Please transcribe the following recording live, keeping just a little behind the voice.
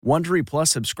Wondery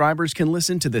Plus subscribers can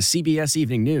listen to the CBS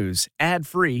Evening News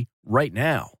ad-free right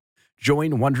now.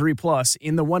 Join Wondery Plus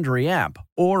in the Wondery app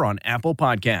or on Apple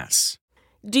Podcasts.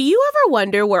 Do you ever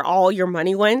wonder where all your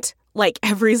money went? Like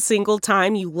every single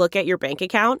time you look at your bank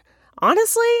account?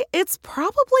 Honestly, it's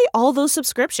probably all those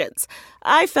subscriptions.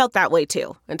 I felt that way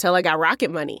too, until I got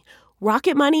Rocket Money.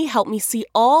 Rocket Money helped me see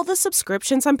all the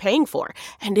subscriptions I'm paying for,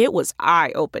 and it was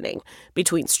eye-opening.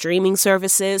 Between streaming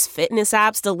services, fitness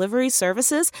apps, delivery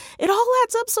services, it all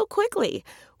adds up so quickly.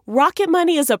 Rocket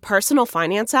Money is a personal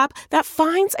finance app that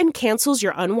finds and cancels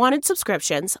your unwanted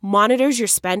subscriptions, monitors your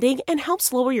spending, and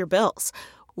helps lower your bills.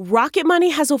 Rocket Money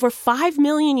has over 5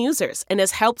 million users and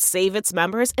has helped save its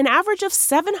members an average of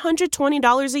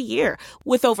 $720 a year,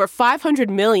 with over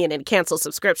 500 million in canceled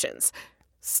subscriptions.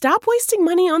 Stop wasting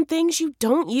money on things you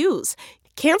don't use.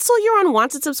 Cancel your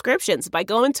unwanted subscriptions by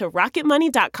going to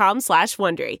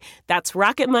rocketmoney.com/Wondery. That's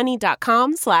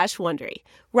rocketmoney.com/Wondery.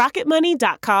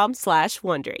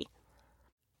 rocketmoney.com/Wondery.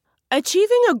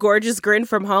 Achieving a gorgeous grin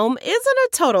from home isn't a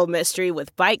total mystery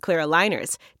with Byte Clear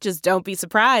aligners. Just don't be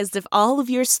surprised if all of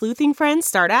your sleuthing friends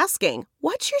start asking,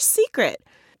 "What's your secret?"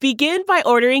 Begin by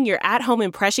ordering your at-home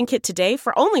impression kit today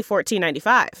for only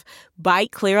 $14.95.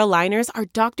 Byte Clear aligners are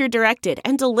doctor-directed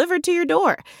and delivered to your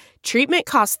door. Treatment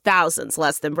costs thousands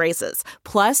less than braces.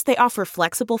 Plus, they offer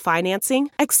flexible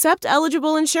financing, accept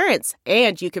eligible insurance,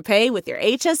 and you can pay with your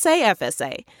HSA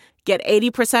FSA. Get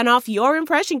 80% off your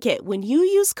impression kit when you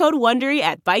use code WONDERY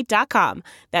at Byte.com.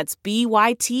 That's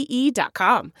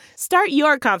BYTE.com. Start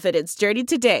your confidence journey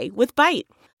today with Byte.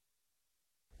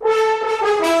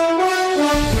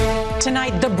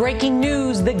 Tonight, the breaking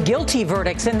news, the guilty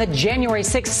verdicts in the January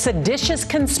 6th seditious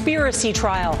conspiracy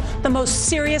trial, the most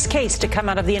serious case to come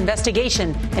out of the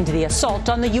investigation into the assault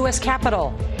on the U.S.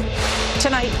 Capitol.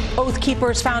 Tonight, Oath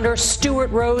Keepers founder Stewart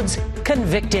Rhodes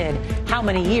convicted. How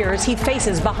many years he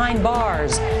faces behind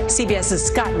bars. CBS's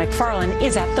Scott MacFarlane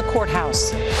is at the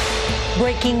courthouse.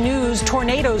 Breaking news,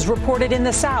 tornadoes reported in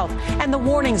the South and the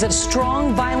warnings of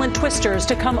strong, violent twisters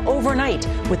to come overnight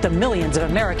with the millions of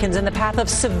Americans in the path of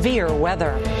severe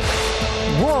weather.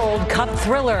 World Cup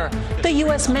thriller, the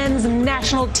U.S. men's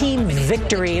national team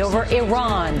victory over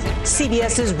Iran.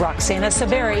 CBS's Roxana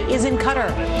Saberi is in Qatar.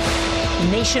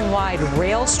 Nationwide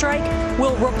rail strike?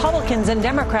 Will Republicans and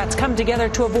Democrats come together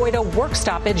to avoid a work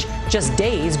stoppage just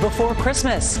days before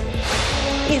Christmas?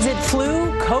 Is it flu,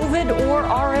 COVID, or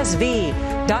RSV?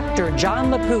 Dr.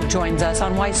 John LaPook joins us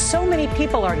on why so many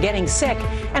people are getting sick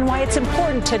and why it's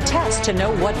important to test to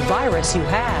know what virus you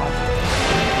have.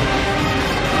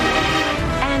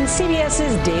 And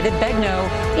CBS's David Begnaud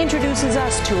introduces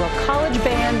us to a college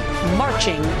band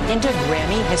marching into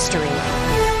Grammy history.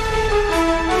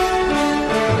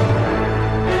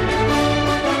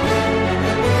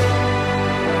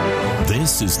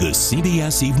 This is the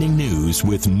CBS Evening News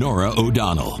with Norah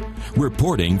O'Donnell,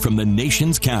 reporting from the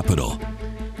nation's capital.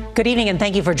 Good evening, and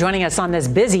thank you for joining us on this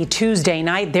busy Tuesday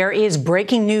night. There is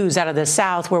breaking news out of the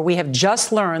South, where we have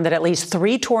just learned that at least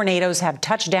 3 tornadoes have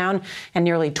touched down and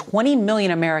nearly 20 million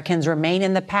Americans remain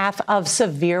in the path of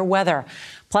severe weather.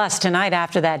 Plus, tonight,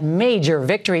 after that major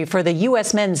victory for the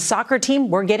U.S. men's soccer team,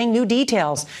 we're getting new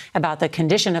details about the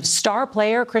condition of star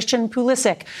player Christian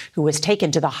Pulisic, who was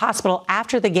taken to the hospital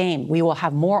after the game. We will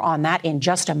have more on that in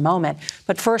just a moment.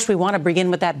 But first, we want to begin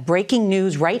with that breaking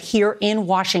news right here in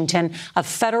Washington. A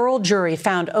federal jury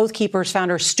found Oath Keepers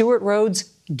founder Stewart Rhodes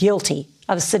guilty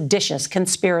of seditious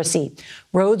conspiracy.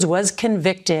 Rhodes was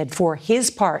convicted for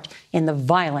his part in the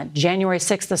violent January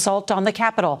 6th assault on the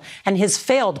Capitol and his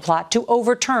failed plot to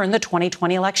overturn the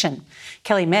 2020 election.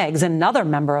 Kelly Meggs, another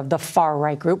member of the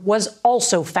far-right group, was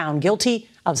also found guilty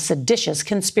of seditious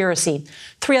conspiracy.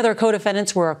 3 other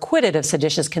co-defendants were acquitted of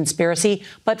seditious conspiracy,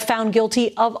 but found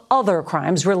guilty of other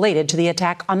crimes related to the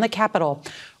attack on the Capitol.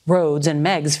 Rhodes and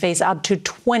Meggs face up to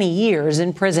 20 years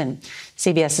in prison.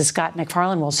 CBS's Scott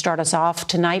MacFarlane will start us off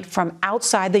tonight from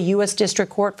outside the U.S.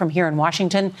 District Court from here in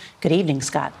Washington. Good evening,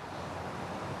 Scott.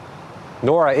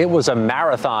 Norah, it was a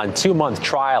marathon 2-month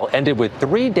trial, ended with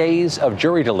 3 days of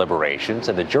jury deliberations,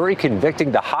 and the jury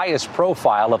convicting the highest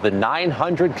profile of the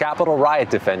 900 Capitol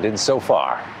riot defendants so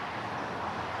far.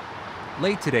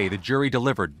 Late today, the jury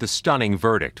delivered the stunning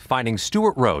verdict, finding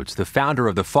Stewart Rhodes, the founder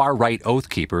of the far-right Oath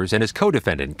Keepers, and his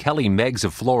co-defendant, Kelly Meggs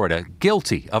of Florida,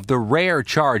 guilty of the rare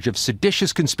charge of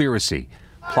seditious conspiracy,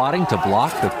 plotting to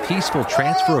block the peaceful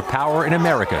transfer of power in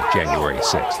America January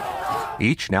 6th.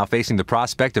 Each now facing the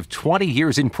prospect of 20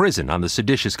 years in prison on the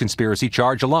seditious conspiracy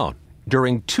charge alone.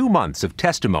 During 2 months of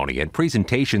testimony and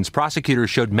presentations, prosecutors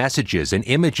showed messages and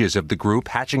images of the group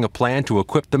hatching a plan to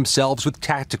equip themselves with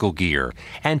tactical gear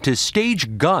and to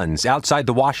stage guns outside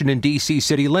the Washington, D.C.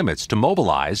 city limits to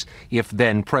mobilize if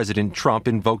then-President Trump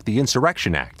invoked the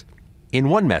Insurrection Act. In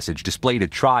one message displayed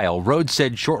at trial, Rhodes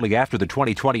said shortly after the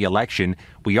 2020 election,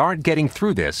 "We aren't getting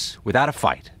through this without a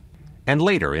fight." And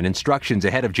later, in instructions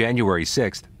ahead of January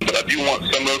 6th, "But I do want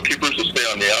some road keepers to stay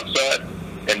on the outside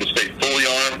and to stay fully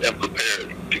armed and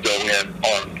prepared to go in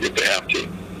armed if they have to.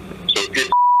 So if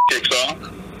kicks off,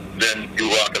 then you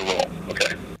rock and roll,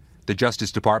 okay?" The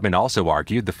Justice Department also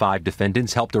argued the 5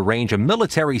 defendants helped arrange a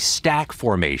military stack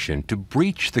formation to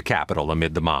breach the Capitol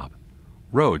amid the mob.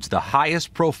 Rhodes, the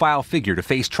highest profile figure to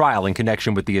face trial in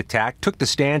connection with the attack, took the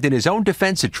stand in his own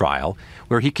defense at trial,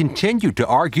 where he continued to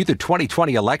argue the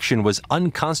 2020 election was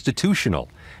unconstitutional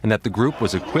and that the group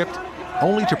was equipped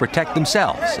only to protect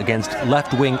themselves against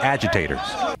left-wing agitators.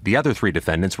 The other 3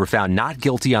 defendants were found not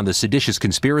guilty on the seditious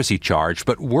conspiracy charge,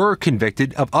 but were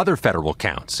convicted of other federal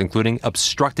counts, including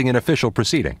obstructing an official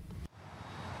proceeding.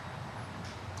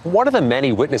 One of the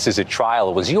many witnesses at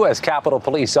trial was U.S. Capitol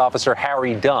Police Officer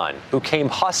Harry Dunn, who came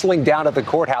hustling down to the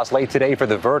courthouse late today for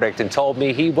the verdict and told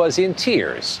me he was in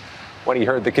tears when he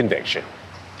heard the conviction.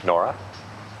 Nora?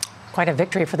 Quite a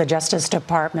victory for the Justice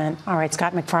Department. All right,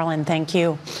 Scott McFarland, thank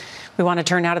you. We want to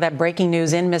turn now to that breaking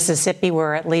news in Mississippi,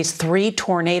 where at least 3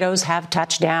 tornadoes have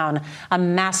touched down. A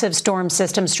massive storm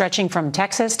system stretching from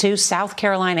Texas to South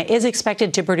Carolina is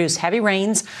expected to produce heavy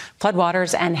rains,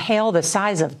 floodwaters, and hail the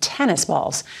size of tennis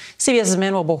balls. CBS's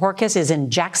Manuel Bojorquez is in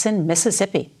Jackson,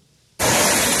 Mississippi.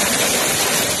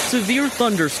 Severe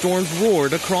thunderstorms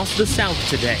roared across the South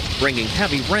today, bringing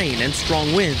heavy rain and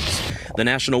strong winds. The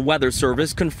National Weather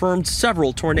Service confirmed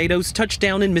several tornadoes touched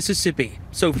down in Mississippi.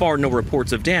 So far, no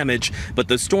reports of damage, but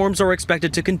the storms are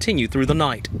expected to continue through the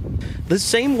night. The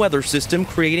same weather system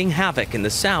creating havoc in the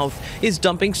South is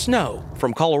dumping snow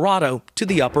from Colorado to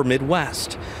the upper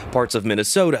Midwest. Parts of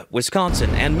Minnesota, Wisconsin,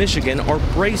 and Michigan are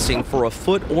bracing for a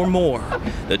foot or more.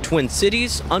 The Twin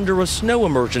Cities under a snow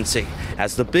emergency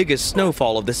as the biggest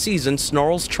snowfall of the season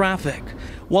snarls traffic.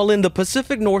 While in the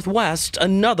Pacific Northwest,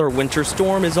 another winter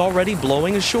storm is already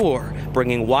blowing ashore,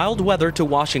 bringing wild weather to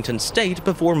Washington state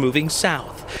before moving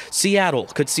south. Seattle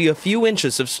could see a few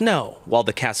inches of snow, while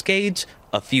the Cascades,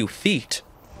 a few feet.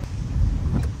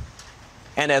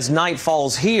 And as night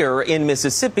falls here in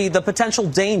Mississippi, the potential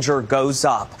danger goes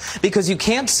up. Because you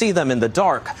can't see them in the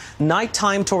dark,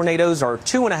 nighttime tornadoes are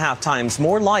 2.5 times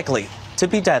more likely to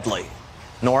be deadly.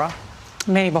 Nora?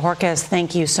 Manny Bojorquez,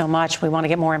 thank you so much. We want to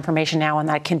get more information now on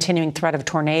that continuing threat of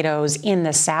tornadoes in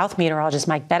the South. Meteorologist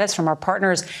Mike Bettis from our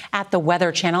partners at the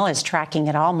Weather Channel is tracking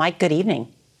it all. Mike, good evening.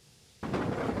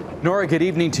 Nora, good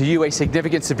evening to you. A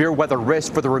significant severe weather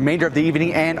risk for the remainder of the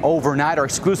evening and overnight. Our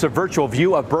exclusive virtual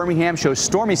view of Birmingham shows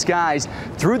stormy skies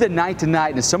through the night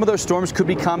tonight, and some of those storms could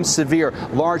become severe.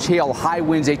 Large hail, high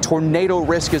winds, a tornado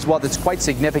risk as well that's quite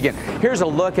significant. Here's a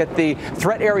look at the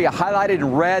threat area highlighted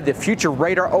in red, the future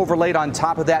radar overlaid on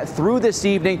top of that through this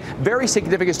evening. Very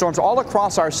significant storms all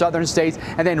across our southern states,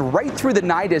 and then right through the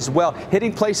night as well,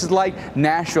 hitting places like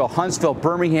Nashville, Huntsville,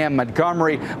 Birmingham,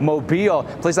 Montgomery, Mobile,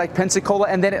 places like Pensacola,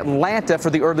 and then Atlanta for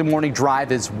the early morning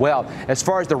drive as well. As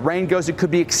far as the rain goes, it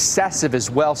could be excessive as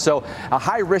well. So a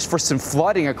high risk for some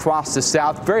flooding across the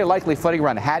South, very likely flooding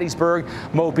around Hattiesburg,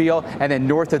 Mobile, and then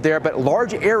north of there. But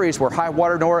large areas where high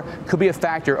water, Nora, could be a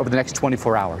factor over the next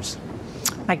 24 hours.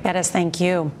 Mike Bettis, thank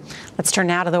you. Let's turn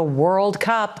now to the World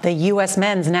Cup. The U.S.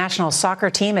 men's national soccer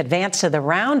team advanced to the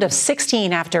round of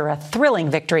 16 after a thrilling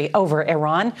victory over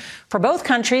Iran. For both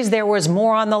countries, there was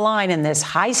more on the line in this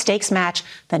high-stakes match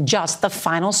than just the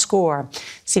final score.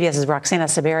 CBS's Roxana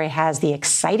Saberi has the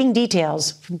exciting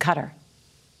details from Qatar.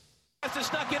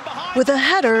 With a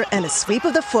header and a sweep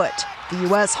of the foot, the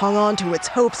U.S. hung on to its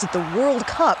hopes at the World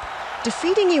Cup,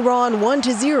 defeating Iran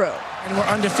 1-0. And we're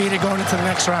undefeated going into the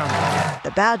next round.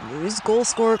 The bad news, goal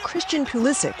scorer Christian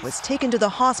Pulisic was taken to the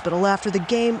hospital after the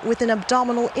game with an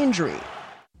abdominal injury,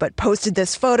 but posted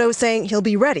this photo saying he'll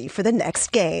be ready for the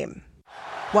next game.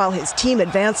 While his team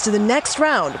advanced to the next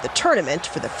round of the tournament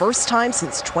for the first time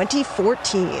since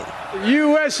 2014.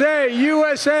 USA,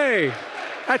 USA,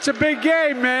 that's a big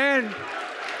game, man.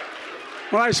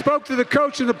 When I spoke to the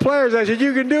coach and the players, I said,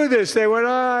 you can do this. They went,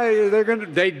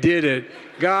 they did it.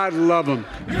 God love them.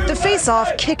 The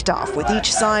face-off kicked off with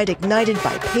each side ignited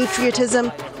by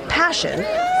patriotism, passion.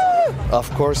 Of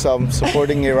course, I'm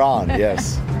supporting Iran,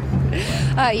 yes.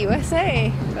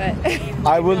 USA, but...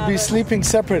 I will be sleeping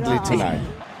separately tonight.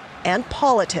 And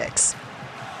politics.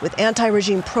 With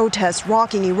anti-regime protests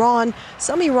rocking Iran,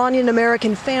 some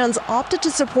Iranian-American fans opted to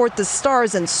support the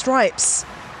Stars and Stripes.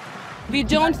 We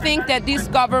don't think that this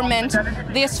government,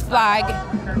 this flag,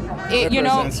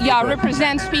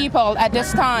 represents people at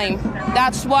this time.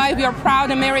 That's why we are proud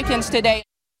Americans today.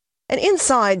 And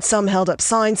inside, some held up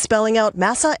signs spelling out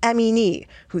Mahsa Amini,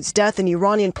 whose death in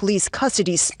Iranian police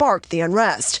custody sparked the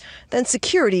unrest. Then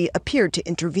security appeared to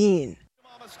intervene.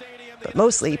 But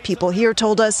mostly, people here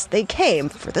told us they came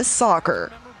for the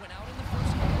soccer.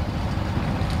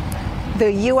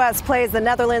 The U.S. plays the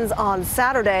Netherlands on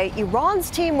Saturday.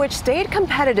 Iran's team, which stayed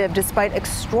competitive despite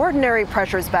extraordinary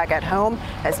pressures back at home,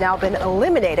 has now been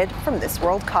eliminated from this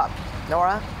World Cup.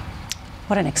 Nora?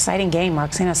 What an exciting game,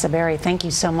 Roxana Saberi. Thank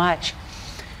you so much.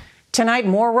 Tonight,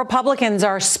 more Republicans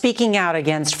are speaking out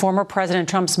against former President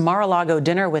Trump's Mar-a-Lago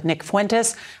dinner with Nick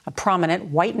Fuentes, a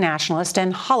prominent white nationalist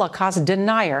and Holocaust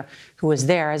denier who was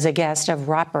there as a guest of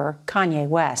rapper Kanye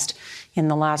West. In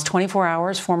the last 24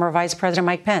 hours, former Vice President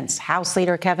Mike Pence, House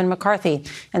Leader Kevin McCarthy,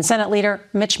 and Senate Leader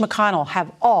Mitch McConnell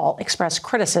have all expressed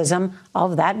criticism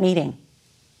of that meeting.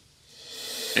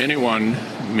 Anyone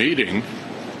meeting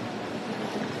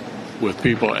with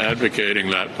people advocating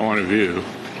that point of view,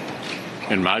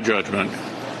 in my judgment,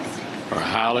 are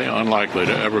highly unlikely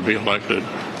to ever be elected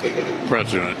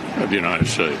President of the United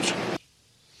States.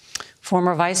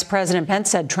 Former Vice President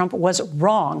Pence said Trump was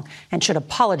wrong and should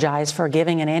apologize for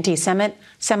giving an anti-Semite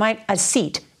a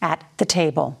seat at the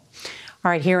table.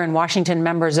 All right, here in Washington,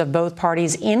 members of both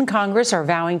parties in Congress are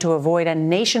vowing to avoid a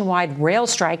nationwide rail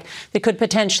strike that could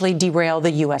potentially derail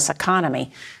the U.S.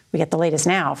 economy. We get the latest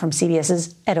now from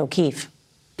CBS's Ed O'Keefe.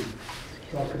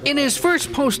 In his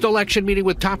first post-election meeting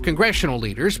with top congressional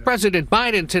leaders, President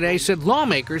Biden today said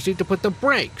lawmakers need to put the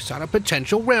brakes on a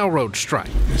potential railroad strike.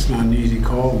 It's not an easy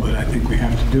call, but I think we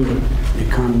have to do it. The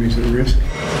economy's at risk.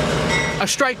 A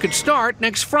strike could start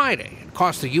next Friday and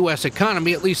cost the U.S.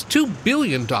 economy at least $2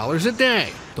 billion a day.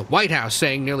 The White House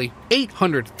saying nearly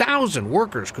 800,000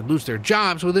 workers could lose their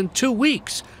jobs within 2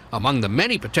 weeks. Among the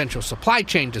many potential supply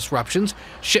chain disruptions,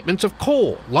 shipments of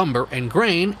coal, lumber, and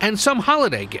grain, and some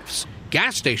holiday gifts.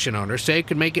 Gas station owners say it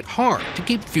could make it hard to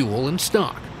keep fuel in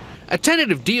stock. A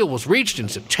tentative deal was reached in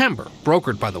September,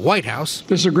 brokered by the White House.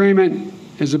 This agreement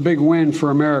is a big win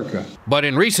for America. But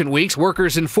in recent weeks,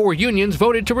 workers in 4 unions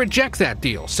voted to reject that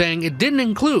deal, saying it didn't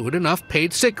include enough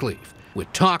paid sick leave.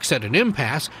 With talks at an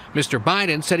impasse, Mr.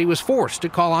 Biden said he was forced to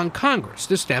call on Congress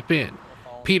to step in.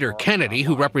 Peter Kennedy,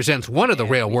 who represents one of the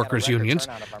rail workers' unions,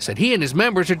 said he and his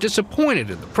members are disappointed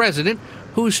in the president,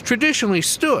 who's traditionally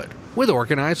stood with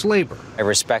organized labor. I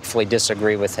respectfully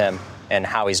disagree with him and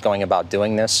how he's going about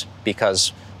doing this,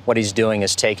 because what he's doing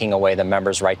is taking away the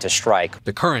members' right to strike.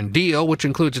 The current deal, which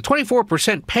includes a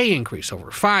 24% pay increase over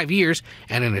 5 years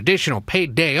and an additional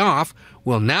paid day off,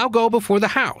 will now go before the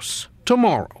House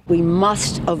tomorrow. We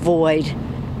must avoid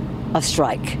a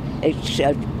strike.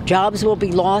 Jobs will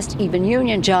be lost, even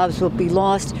union jobs will be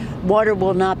lost, water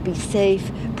will not be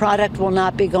safe, product will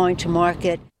not be going to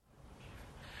market.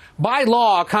 By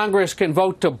law, Congress can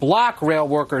vote to block rail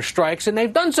worker strikes, and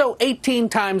they've done so 18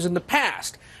 times in the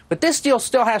past. But this deal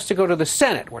still has to go to the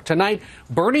Senate, where tonight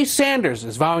Bernie Sanders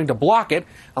is vowing to block it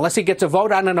unless he gets a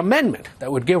vote on an amendment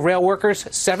that would give rail workers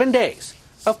 7 days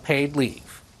of paid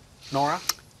leave. Nora?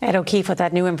 Ed O'Keefe with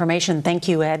that new information. Thank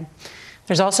you, Ed.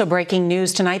 There's also breaking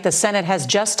news tonight. The Senate has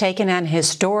just taken an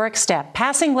historic step,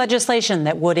 passing legislation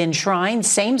that would enshrine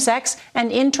same-sex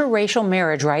and interracial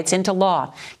marriage rights into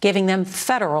law, giving them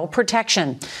federal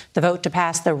protection. The vote to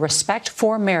pass the Respect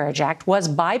for Marriage Act was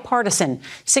bipartisan,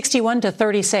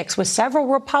 61-36, with several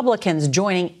Republicans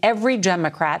joining every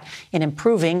Democrat in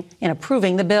approving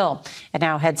the bill. It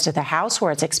now heads to the House,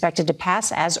 where it's expected to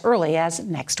pass as early as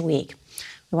next week.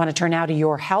 We want to turn now to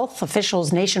your health.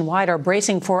 Officials nationwide are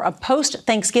bracing for a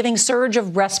post-Thanksgiving surge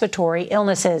of respiratory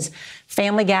illnesses.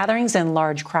 Family gatherings and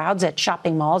large crowds at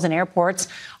shopping malls and airports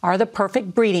are the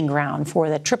perfect breeding ground for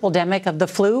the triple-demic of the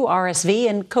flu, RSV,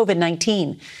 and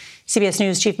COVID-19. CBS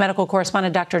News Chief Medical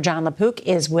Correspondent Dr. Jon LaPook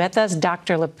is with us.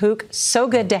 Dr. LaPook, so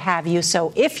good to have you.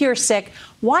 So if you're sick,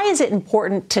 why is it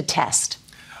important to test?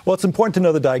 Well, it's important to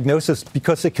know the diagnosis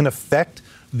because it can affect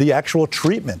the actual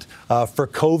treatment for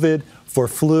COVID. For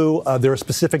flu, there are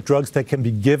specific drugs that can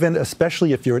be given,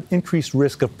 especially if you're at increased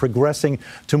risk of progressing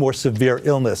to more severe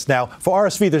illness. Now, for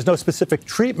RSV, there's no specific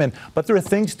treatment, but there are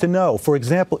things to know. For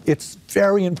example, it's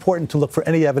very important to look for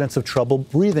any evidence of trouble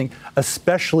breathing,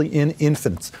 especially in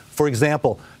infants. For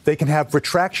example, they can have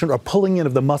retraction or pulling in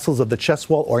of the muscles of the chest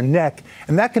wall or neck,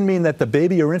 and that can mean that the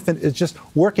baby or infant is just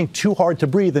working too hard to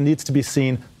breathe and needs to be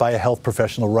seen by a health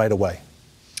professional right away.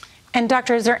 And,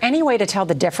 Doctor, is there any way to tell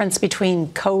the difference between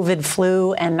COVID,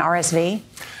 flu, and RSV?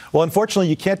 Well, unfortunately,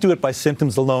 you can't do it by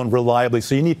symptoms alone reliably,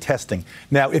 so you need testing.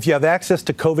 Now, if you have access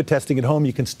to COVID testing at home,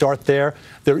 you can start there.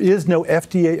 There is no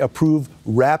FDA-approved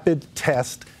rapid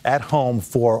test at home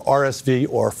for RSV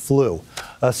or flu.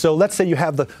 So let's say you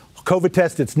have the COVID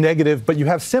test, it's negative, but you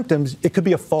have symptoms, it could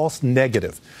be a false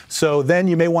negative. So then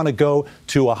you may want to go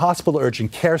to a hospital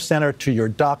urgent care center, to your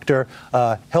doctor,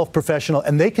 health professional,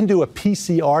 and they can do a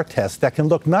PCR test that can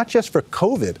look not just for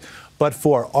COVID, but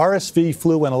for RSV,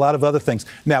 flu, and a lot of other things.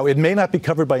 Now, it may not be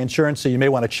covered by insurance, so you may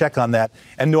want to check on that.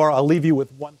 And Nora, I'll leave you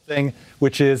with one thing,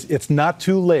 which is it's not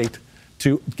too late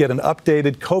to get an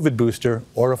updated COVID booster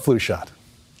or a flu shot.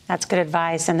 That's good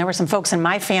advice. And there were some folks in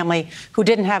my family who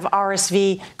didn't have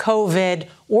RSV, COVID,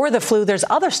 or the flu. There's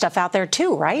other stuff out there,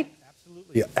 too, right?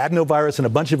 Absolutely. Adenovirus and a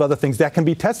bunch of other things that can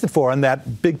be tested for on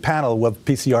that big panel of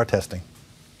PCR testing.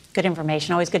 Good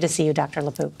information. Always good to see you, Dr.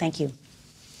 LaPook. Thank you.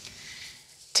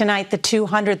 Tonight, the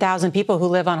 200,000 people who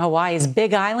live on Hawaii's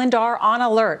Big Island are on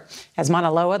alert as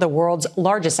Mauna Loa, the world's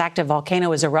largest active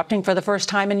volcano, is erupting for the first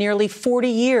time in nearly 40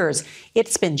 years.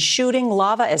 It's been shooting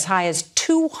lava as high as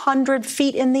 200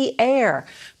 feet in the air.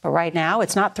 But right now,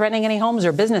 it's not threatening any homes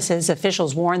or businesses.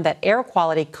 Officials warn that air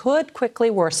quality could quickly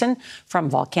worsen from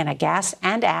volcanic gas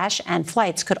and ash, and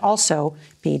flights could also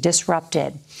be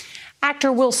disrupted.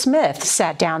 Actor Will Smith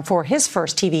sat down for his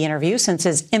first TV interview since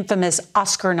his infamous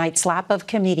Oscar night slap of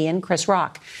comedian Chris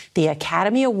Rock. The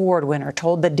Academy Award winner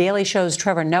told The Daily Show's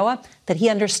Trevor Noah that he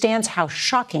understands how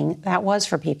shocking that was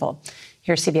for people.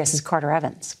 Here's CBS's Carter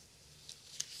Evans.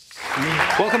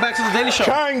 Welcome back to The Daily Show.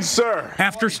 Kind sir.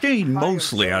 After staying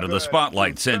mostly out of the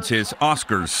spotlight since his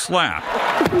Oscars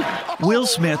slap, Will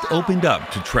Smith opened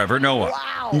up to Trevor Noah.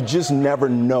 You just never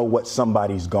know what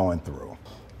somebody's going through.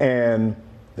 And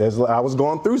I was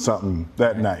going through something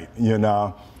that night, and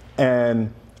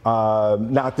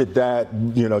not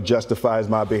that justifies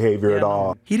my behavior at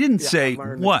all. He didn't say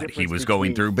what he was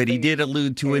going through, but he did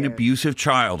allude to an abusive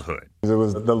childhood. It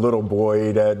was the little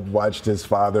boy that watched his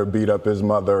father beat up his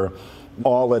mother.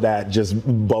 All of that just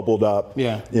bubbled up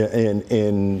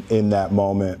in that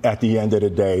moment. At the end of the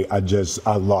day,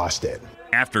 I lost it.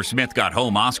 After Smith got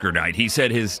home Oscar night, he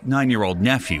said his 9-year-old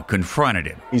nephew confronted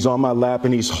him. He's on my lap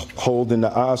and he's holding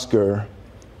the Oscar,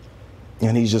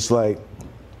 and he's just like,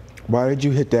 "Why did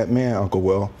you hit that man, Uncle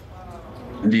Will?"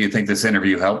 Do you think this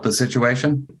interview helped the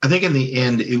situation? I think in the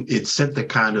end, it sent the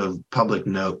kind of public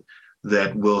note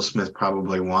that Will Smith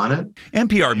probably wanted.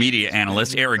 NPR media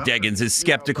analyst Eric Deggans is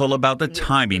skeptical about the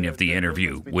timing of the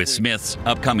interview with Smith's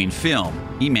upcoming film,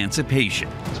 Emancipation.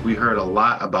 We heard a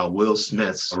lot about Will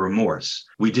Smith's remorse.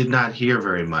 We did not hear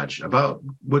very much about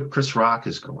what Chris Rock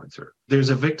is going through.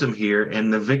 There's a victim here,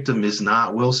 and the victim is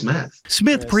not Will Smith.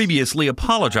 Smith previously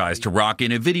apologized to Rock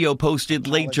in a video posted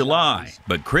late July,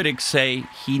 but critics say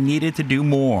he needed to do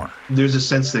more. There's a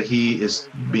sense that he is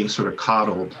being sort of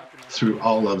coddled through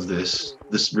all of this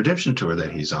redemption tour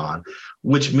that he's on,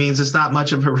 which means it's not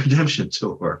much of a redemption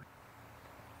tour.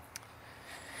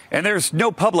 And there's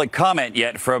no public comment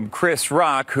yet from Chris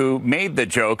Rock, who made the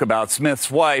joke about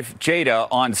Smith's wife, Jada,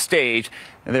 on stage.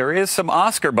 There is some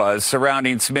Oscar buzz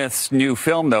surrounding Smith's new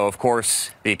film, though. Of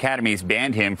course, the Academy's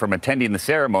banned him from attending the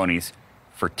ceremonies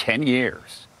for 10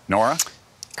 years. Nora?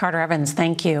 Carter Evans,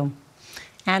 thank you.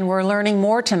 And we're learning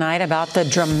more tonight about the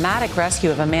dramatic rescue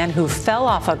of a man who fell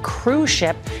off a cruise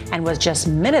ship and was just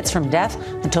minutes from death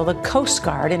until the Coast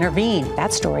Guard intervened.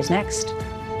 That story's next.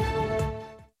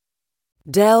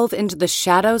 Delve into the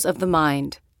shadows of the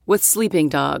mind with Sleeping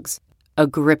Dogs, a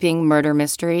gripping murder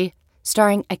mystery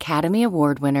starring Academy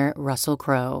Award winner Russell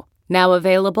Crowe. Now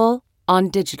available on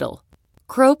digital.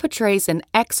 Crowe portrays an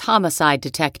ex-homicide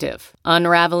detective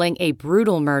unraveling a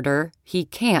brutal murder he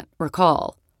can't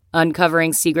recall.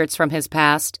 Uncovering secrets from his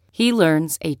past, he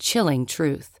learns a chilling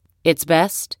truth. It's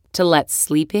best to let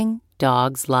sleeping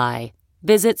dogs lie.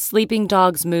 Visit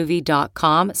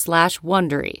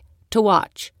sleepingdogsmovie.com/Wondery to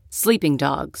watch Sleeping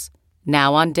Dogs,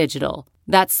 now on digital.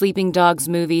 That's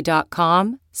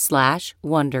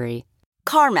sleepingdogsmovie.com/Wondery.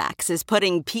 CarMax is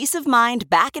putting peace of mind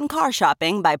back in car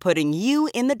shopping by putting you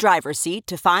in the driver's seat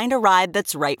to find a ride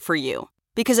that's right for you.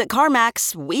 Because at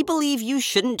CarMax, we believe you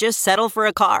shouldn't just settle for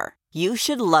a car. You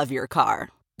should love your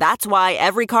car. That's why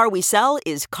every car we sell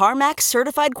is CarMax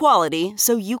certified quality,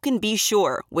 so you can be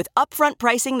sure with upfront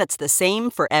pricing that's the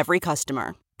same for every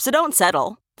customer. So don't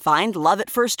settle. Find love at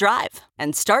first drive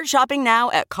and start shopping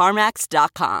now at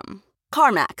CarMax.com.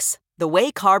 CarMax, the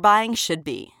way car buying should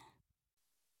be.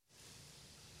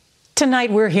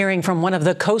 Tonight, we're hearing from one of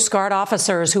the Coast Guard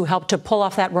officers who helped to pull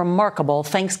off that remarkable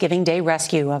Thanksgiving Day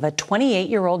rescue of a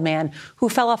 28-year-old man who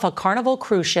fell off a Carnival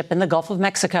cruise ship in the Gulf of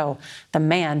Mexico. The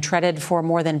man treaded for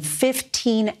more than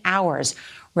 15 hours.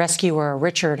 Rescuer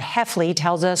Richard Heffley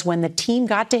tells us when the team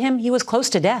got to him, he was close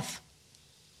to death.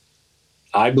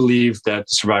 I believe that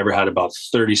the survivor had about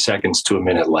 30 seconds to a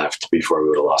minute left before we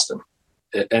would have lost him.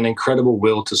 An incredible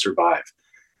will to survive.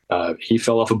 He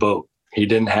fell off a boat. He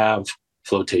didn't have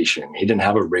flotation. He didn't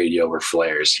have a radio or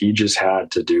flares. He just had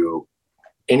to do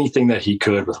anything that he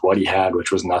could with what he had,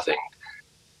 which was nothing.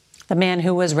 The man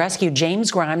who was rescued,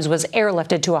 James Grimes, was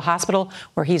airlifted to a hospital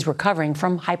where he's recovering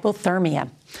from hypothermia.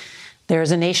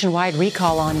 There's a nationwide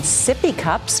recall on sippy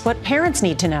cups. What parents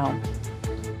need to know.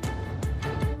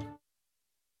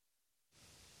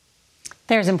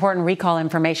 There's important recall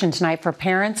information tonight for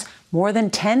parents. More than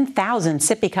 10,000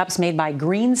 sippy cups made by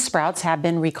Green Sprouts have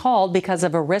been recalled because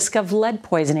of a risk of lead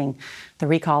poisoning. The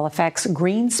recall affects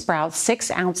Green Sprouts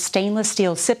 6-ounce stainless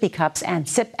steel sippy cups and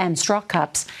sip and straw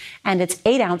cups, and its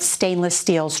 8-ounce stainless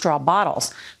steel straw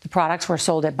bottles. The products were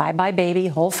sold at Bye Bye Baby,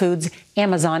 Whole Foods,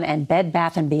 Amazon, and Bed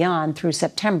Bath & Beyond through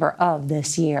September of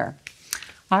this year.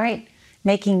 All right.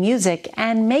 Making music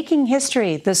and making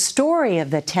history. The story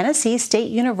of the Tennessee State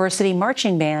University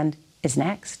Marching Band is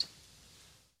next.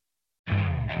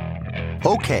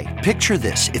 Okay, picture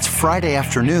this. It's Friday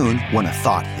afternoon when a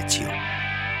thought hits you.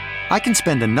 I can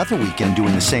spend another weekend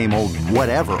doing the same old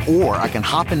whatever, or I can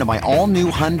hop into my all-new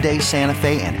Hyundai Santa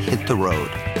Fe and hit the road.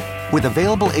 With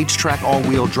available H-Track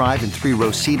all-wheel drive and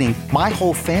 3-row seating, my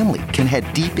whole family can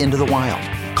head deep into the wild.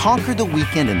 Conquer the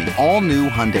weekend in the all-new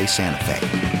Hyundai Santa Fe.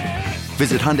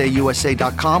 Visit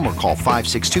HyundaiUSA.com or call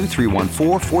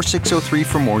 562-314-4603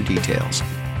 for more details.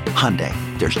 Hyundai,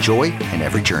 there's joy in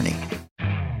every journey.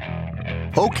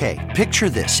 Okay, picture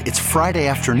this. It's Friday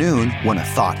afternoon when a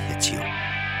thought hits you.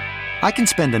 I can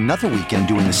spend another weekend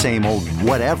doing the same old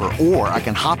whatever, or I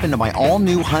can hop into my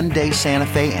all-new Hyundai Santa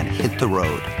Fe and hit the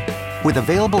road. With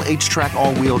available H-Track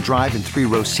all-wheel drive and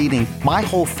 3-row seating, my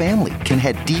whole family can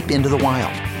head deep into the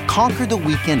wild. Conquer the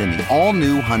weekend in the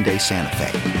all-new Hyundai Santa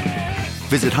Fe.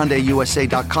 Visit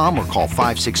HyundaiUSA.com or call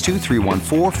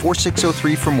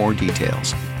 562-314-4603 for more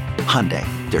details. Hyundai,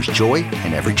 there's joy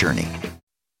in every journey.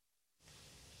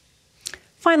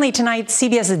 Finally tonight,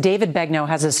 CBS's David Begnaud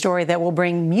has a story that will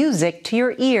bring music to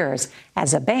your ears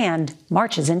as a band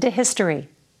marches into history.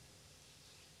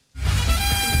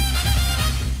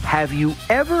 Have you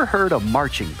ever heard a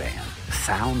marching band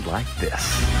sound like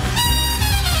this?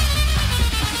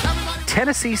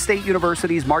 Tennessee State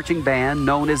University's marching band,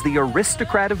 known as the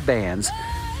Aristocrat of Bands,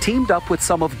 teamed up with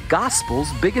some of gospel's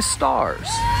biggest stars.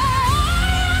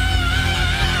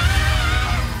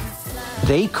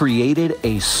 They created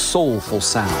a soulful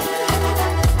sound.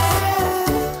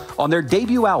 On their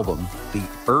debut album, The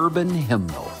Urban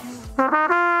Hymnal,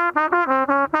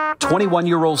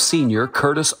 21-year-old senior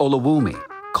Curtis Olawumi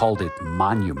called it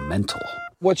monumental.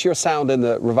 What's your sound in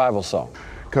the revival song?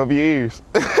 Cover your ears.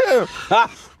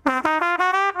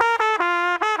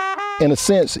 In a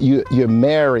sense, you're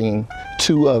marrying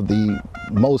two of the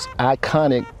most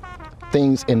iconic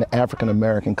things in the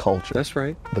African-American culture. That's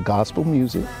right. The gospel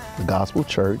music, the gospel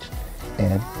church,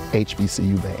 and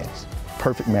HBCU bands.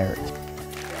 Perfect marriage.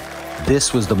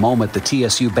 This was the moment the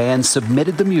TSU band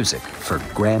submitted the music for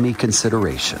Grammy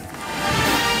consideration.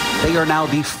 They are now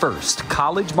the first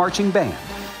college marching band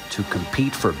to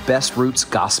compete for Best Roots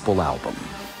Gospel Album.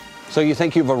 So you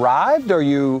think you've arrived, or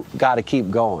you got to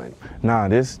keep going? Nah,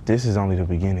 this is only the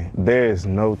beginning. There is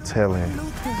no telling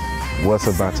what's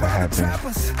about to happen.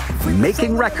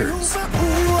 Making records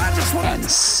and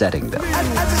setting them.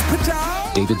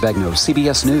 David Begnaud,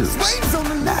 CBS News,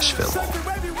 Nashville.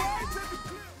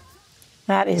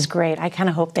 That is great. I kind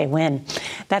of hope they win.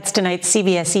 That's tonight's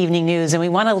CBS Evening News, and we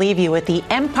want to leave you with the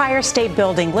Empire State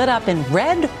Building lit up in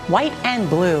red, white, and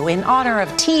blue in honor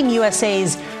of Team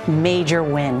USA's major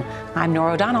win. I'm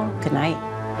Norah O'Donnell. Good night.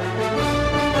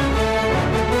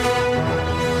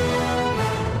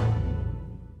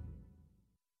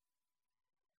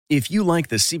 If you like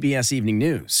the CBS Evening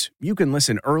News, you can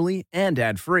listen early and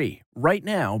ad-free right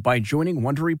now by joining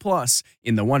Wondery Plus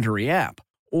in the Wondery app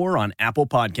or on Apple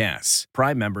Podcasts.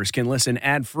 Prime members can listen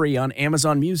ad-free on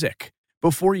Amazon Music.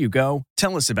 Before you go,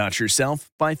 tell us about yourself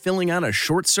by filling out a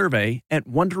short survey at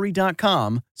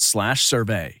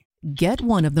Wondery.com/survey. Get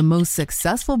one of the most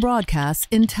successful broadcasts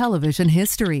in television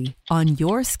history on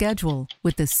your schedule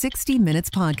with the 60 Minutes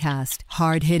podcast.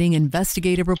 Hard-hitting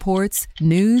investigative reports,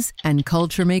 news, and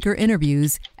culture maker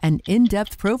interviews, and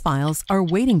in-depth profiles are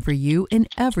waiting for you in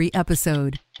every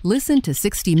episode. Listen to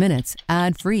 60 Minutes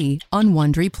ad-free on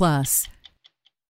Wondery Plus.